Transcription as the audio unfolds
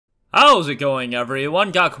How's it going,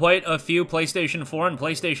 everyone? Got quite a few PlayStation 4 and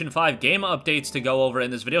PlayStation 5 game updates to go over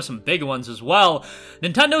in this video, some big ones as well.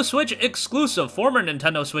 Nintendo Switch exclusive, former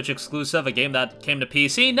Nintendo Switch exclusive, a game that came to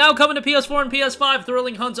PC, now coming to PS4 and PS5.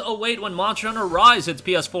 Thrilling hunts await when Monster Hunter Rise hits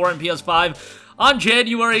PS4 and PS5 on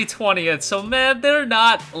January 20th. So man, they're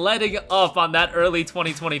not letting up on that early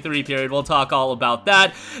 2023 period. We'll talk all about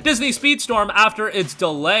that. Disney Speedstorm, after its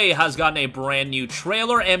delay, has gotten a brand new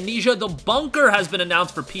trailer. Amnesia: The Bunker has been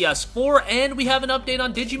announced for PS4, and we have an update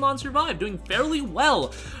on Digimon Survive, doing fairly well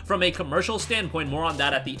from a commercial standpoint. More on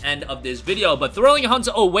that at the end of this video. But thrilling hunts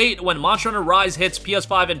await when Monster Hunter Rise hits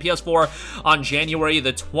PS5 and PS4 on January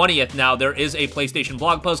the 20th. Now, there is a PlayStation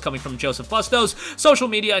blog post coming from Joseph Bustos, social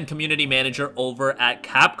media and community manager over at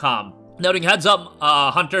Capcom. Noting, heads up,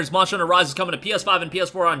 hunters, Monster Hunter Rise is coming to PS5 and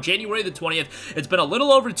PS4 on January the 20th. It's been a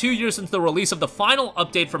little over 2 years since the release of the final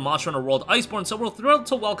update for Monster Hunter World Iceborne, so we're thrilled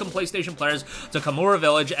to welcome PlayStation players to Kamura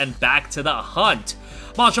Village and back to the hunt.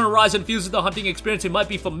 Monster Hunter Rise infuses the hunting experience you might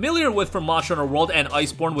be familiar with from Monster Hunter World and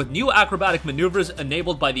Iceborne, with new acrobatic maneuvers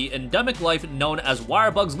enabled by the endemic life known as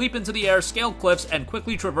wirebugs. Leap into the air, scale cliffs, and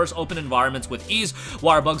quickly traverse open environments with ease.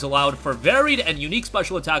 Wirebugs allowed for varied and unique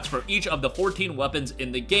special attacks for each of the 14 weapons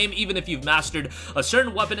in the game. Even if you've mastered a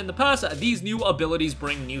certain weapon in the past, these new abilities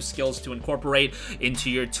bring new skills to incorporate into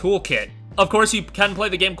your toolkit. Of course, you can play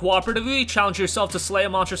the game cooperatively, challenge yourself to slay a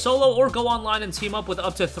monster solo, or go online and team up with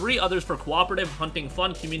up to 3 others for cooperative hunting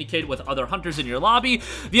fun. Communicate with other hunters in your lobby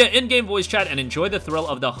via in-game voice chat and enjoy the thrill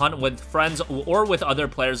of the hunt with friends or with other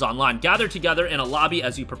players online. Gather together in a lobby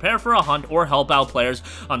as you prepare for a hunt or help out players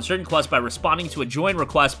on certain quests by responding to a join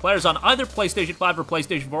request. Players on either PlayStation 5 or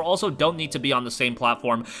PlayStation 4 also don't need to be on the same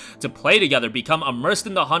platform to play together. Become immersed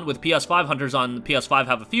in the hunt with PS5 hunters on the PS5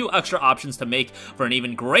 have a few extra options to make for an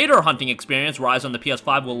even greater hunting experience. Rise on the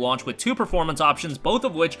PS5 will launch with 2 performance options, both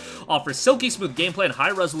of which offer silky smooth gameplay and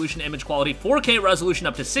high-resolution image quality, 4K resolution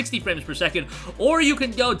up to 60 frames per second, or you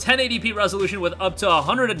can go 1080p resolution with up to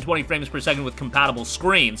 120 frames per second with compatible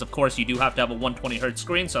screens. Of course, you do have to have a 120Hz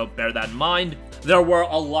screen, so bear that in mind. There were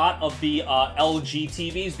a lot of the LG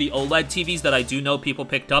TVs, the OLED TVs that I do know people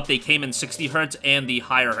picked up. They came in 60Hz and the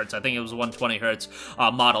higher Hertz. I think it was a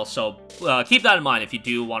 120Hz model, so keep that in mind if you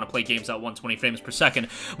do want to play games at 120 frames per second.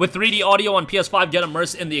 With 3D audio on PS5, get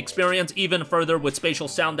immersed in the experience even further with spatial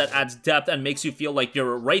sound that adds depth and makes you feel like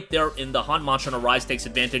you're right there in the hunt. Monster Hunter Rise takes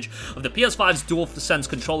advantage of the PS5's DualSense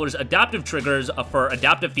controller's adaptive triggers for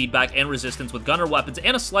adaptive feedback and resistance with gunner weapons,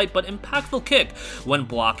 and a slight but impactful kick when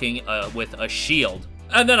blocking with a shield.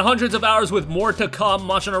 And then hundreds of hours with more to come.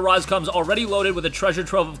 Monster Hunter Rise comes already loaded with a treasure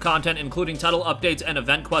trove of content, including title updates and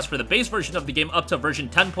event quests for the base version of the game up to version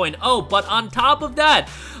 10.0. But on top of that,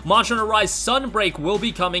 Monster Hunter Rise Sunbreak will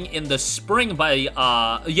be coming in the spring by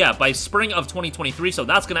spring of 2023. So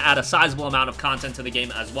that's going to add a sizable amount of content to the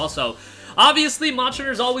game as well. So obviously, Monster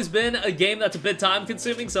Hunter's always been a game that's a bit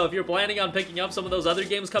time-consuming, so if you're planning on picking up some of those other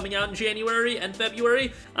games coming out in January and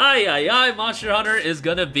February, Monster Hunter is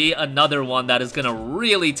gonna be another one that is gonna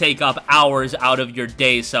really take up hours out of your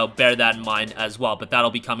day, so bear that in mind as well. But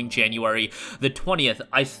that'll be coming January the 20th.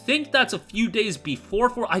 I think that's a few days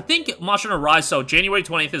before, I think Monster Hunter Rise, so January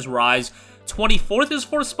 20th is Rise, 24th is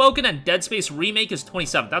Forspoken, and Dead Space Remake is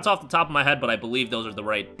 27th. That's off the top of my head, but I believe those are the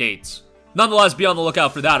right dates. Nonetheless, be on the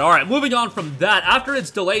lookout for that. Alright, moving on from that, after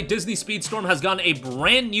its delay, Disney Speedstorm has gotten a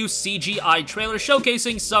brand new CGI trailer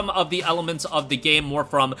showcasing some of the elements of the game more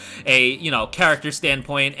from a, character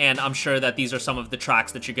standpoint, and I'm sure that these are some of the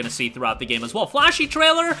tracks that you're going to see throughout the game as well. Flashy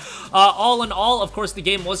trailer, all in all. Of course, the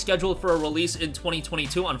game was scheduled for a release in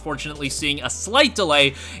 2022, unfortunately seeing a slight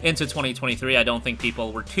delay into 2023. I don't think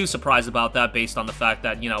people were too surprised about that based on the fact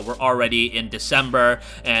that, we're already in December,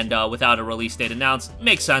 and without a release date announced,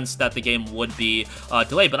 makes sense that the game would be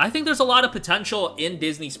delayed. But I think there's a lot of potential in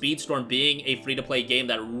Disney Speedstorm being a free-to-play game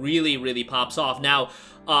that really, really pops off. Now,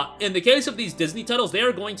 in the case of these Disney titles, they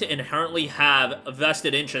are going to inherently have a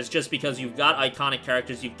vested interest just because you've got iconic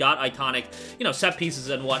characters, you've got iconic, set pieces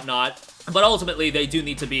and whatnot. But ultimately, they do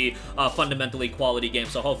need to be fundamentally quality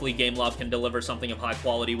games, so hopefully GameLoft can deliver something of high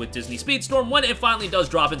quality with Disney Speedstorm. When it finally does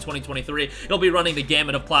drop in 2023, it'll be running the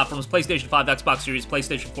gamut of platforms: PlayStation 5, Xbox Series,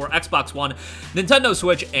 PlayStation 4, Xbox One, Nintendo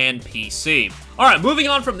Switch, and PC. Alright, moving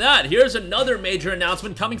on from that, here's another major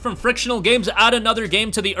announcement coming from Frictional Games. Add another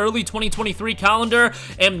game to the early 2023 calendar,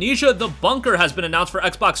 Amnesia The Bunker has been announced for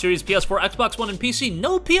Xbox Series, PS4, Xbox One, and PC.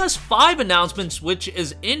 No PS5 announcements, which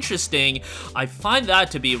is interesting. I find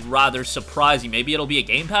that to be rather surprising. Maybe it'll be a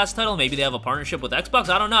Game Pass title, maybe they have a partnership with Xbox,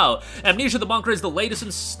 I don't know. Amnesia The Bunker is the latest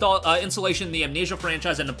installation in the Amnesia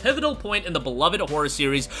franchise and a pivotal point in the beloved horror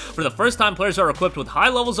series. For the first time, players are equipped with high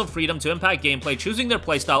levels of freedom to impact gameplay, choosing their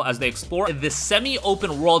playstyle as they explore this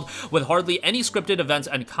semi-open world with hardly any scripted events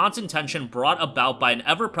and constant tension brought about by an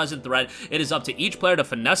ever-present threat. It is up to each player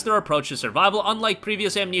to finesse their approach to survival. Unlike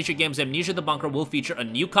previous Amnesia games, Amnesia The Bunker will feature a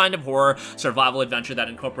new kind of horror survival adventure that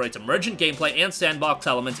incorporates emergent gameplay and sandbox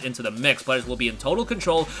elements into the mix. Players will be in total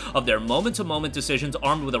control of their moment-to-moment decisions,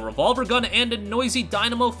 armed with a revolver gun and a noisy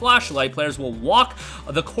dynamo flashlight. Players will walk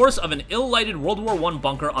the course of an ill-lighted World War I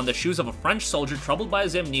bunker on the shoes of a French soldier troubled by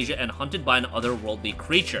his amnesia and hunted by an otherworldly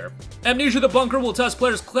creature. Amnesia The Bunker will test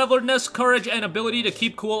players' cleverness, courage, and ability to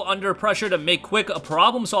keep cool under pressure to make quick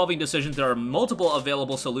problem-solving decisions. There are multiple available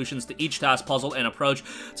solutions to each task, puzzle, and approach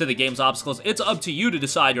to the game's obstacles. It's up to you to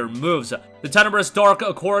decide your moves. The tenebrous, dark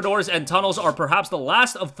corridors and tunnels are perhaps the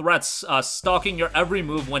last of threats stalking your every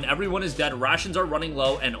move. When everyone is dead, rations are running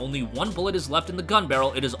low, and only one bullet is left in the gun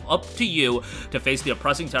barrel, it is up to you to face the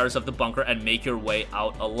oppressing terrors of the bunker and make your way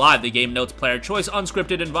out alive. The game notes player choice,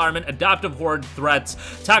 unscripted environment, adaptive horde threats,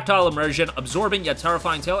 tactile immersion, absorbing yet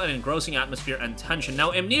terrifying tale, and engrossing atmosphere and tension.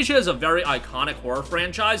 Now, Amnesia is a very iconic horror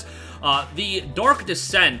franchise. The Dark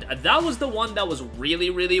Descent, that was the one that was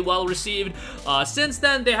really well received. Since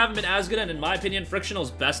then, they haven't been as good, and in my opinion, Frictional's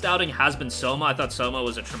best outing has been Soma. I thought Soma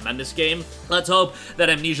was a tremendous game. Let's hope that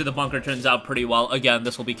Amnesia The Bunker turns out pretty well. Again,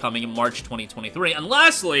 this will be coming in March 2023. And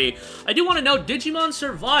lastly, I do want to note Digimon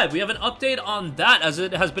Survive. We have an update on that, as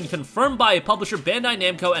it has been confirmed by publisher Bandai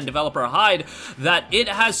Namco and developer Hyde that it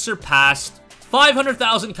has surpassed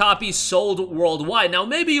 500,000 copies sold worldwide. Now,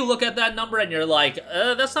 maybe you look at that number and you're like,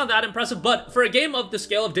 that's not that impressive, but for a game of the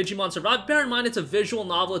scale of Digimon Survive, bear in mind it's a visual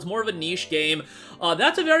novel, it's more of a niche game.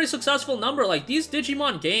 That's a very successful number. Like, these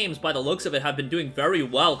Digimon games, by the looks of it, have been doing very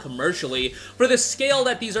well commercially for the scale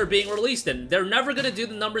that these are being released in. They're never gonna do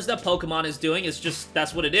the numbers that Pokemon is doing. It's just,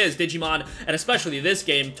 that's what it is. Digimon, and especially this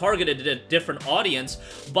game, targeted at a different audience,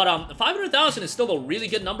 but 500,000 is still a really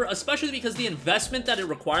good number, especially because the investment that it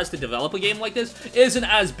requires to develop a game like this isn't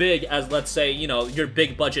as big as, let's say, you know, your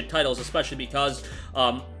big budget titles, especially because,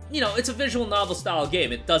 you know, it's a visual novel style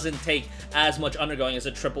game. It doesn't take as much undergoing as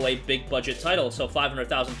a AAA big budget title, so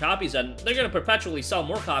 500,000 copies, and they're going to perpetually sell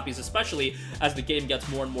more copies, especially as the game gets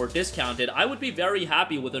more and more discounted. I would be very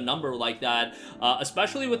happy with a number like that,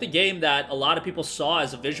 especially with a game that a lot of people saw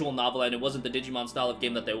as a visual novel, and it wasn't the Digimon style of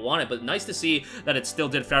game that they wanted, but nice to see that it still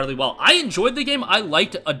did fairly well. I enjoyed the game. I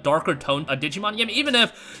liked a darker tone, a Digimon game, even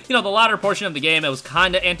if, you know, the latter portion of the game, it was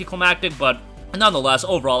kind of anticlimactic, but nonetheless,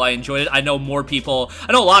 overall, I enjoyed it. I know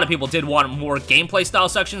a lot of people did want more gameplay style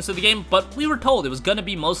sections to the game, but we were told it was going to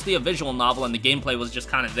be mostly a visual novel, and the gameplay was just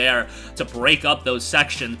kind of there to break up those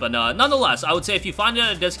sections. But nonetheless, I would say if you find it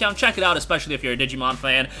at a discount, check it out, especially if you're a Digimon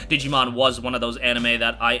fan. Digimon was one of those anime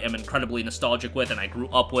that I am incredibly nostalgic with, and I grew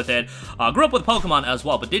up with it. Grew up with Pokemon as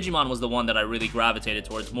well, but Digimon was the one that I really gravitated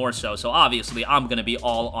towards more so. So obviously, I'm going to be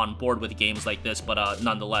all on board with games like this, but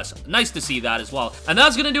nonetheless, nice to see that as well. And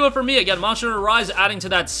that's going to do it for me. Again, Monster Rise adding to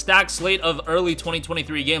that stacked slate of early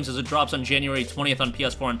 2023 games as it drops on January 20th on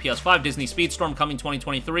PS4 and PS5. Disney Speedstorm coming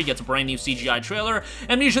 2023 gets a brand new CGI trailer.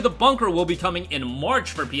 Amnesia The Bunker will be coming in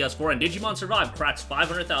March for PS4, and Digimon Survive cracks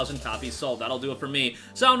 500,000 copies sold. That'll do it for me.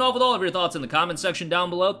 Sound off with all of your thoughts in the comments section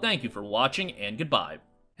down below. Thank you for watching, and goodbye.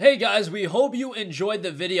 Hey guys, we hope you enjoyed the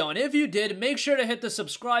video, and if you did, make sure to hit the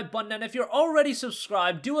subscribe button, and if you're already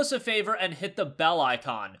subscribed, do us a favor and hit the bell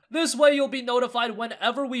icon. This way you'll be notified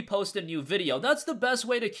whenever we post a new video. That's the best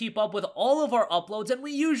way to keep up with all of our uploads, and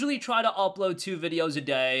we usually try to upload 2 videos a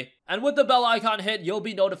day. And with the bell icon hit, you'll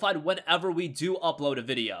be notified whenever we do upload a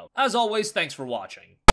video. As always, thanks for watching.